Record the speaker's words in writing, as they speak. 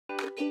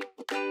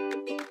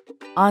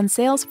On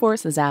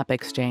Salesforce's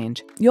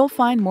AppExchange, you'll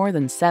find more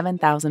than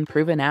 7,000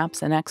 proven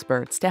apps and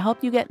experts to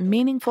help you get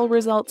meaningful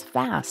results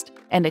fast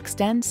and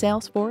extend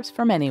Salesforce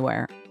from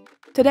anywhere.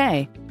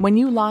 Today, when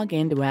you log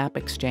into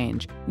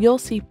AppExchange, you'll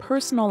see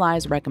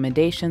personalized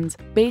recommendations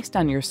based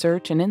on your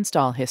search and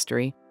install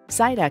history,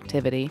 site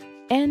activity,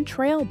 and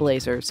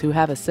trailblazers who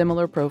have a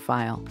similar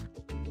profile.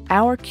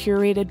 Our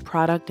curated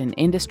product and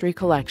industry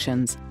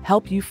collections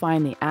help you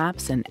find the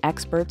apps and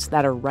experts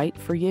that are right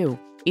for you,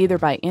 either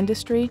by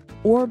industry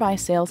or by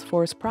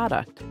Salesforce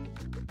product.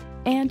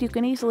 And you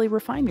can easily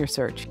refine your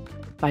search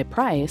by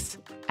price,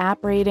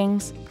 app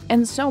ratings,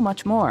 and so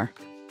much more.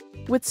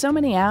 With so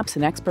many apps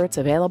and experts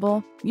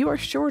available, you are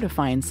sure to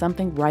find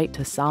something right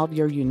to solve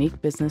your unique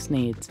business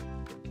needs.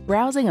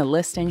 Browsing a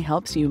listing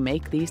helps you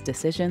make these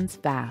decisions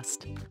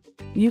fast.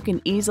 You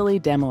can easily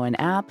demo an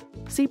app,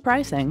 see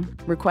pricing,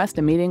 request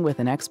a meeting with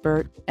an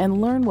expert, and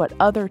learn what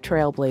other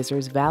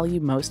trailblazers value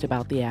most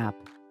about the app.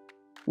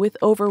 With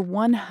over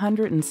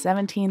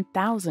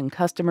 117,000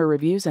 customer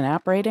reviews and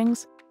app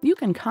ratings, you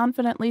can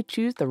confidently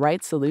choose the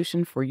right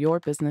solution for your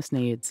business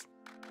needs.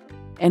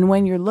 And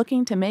when you're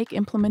looking to make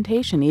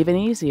implementation even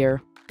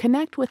easier,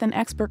 connect with an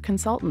expert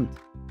consultant.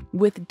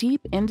 With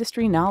deep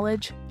industry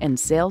knowledge and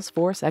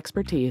Salesforce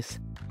expertise,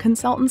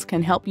 consultants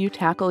can help you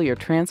tackle your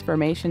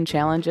transformation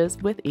challenges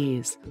with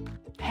ease.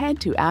 Head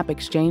to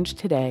AppExchange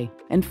today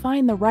and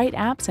find the right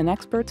apps and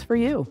experts for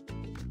you.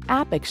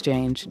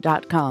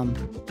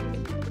 AppExchange.com.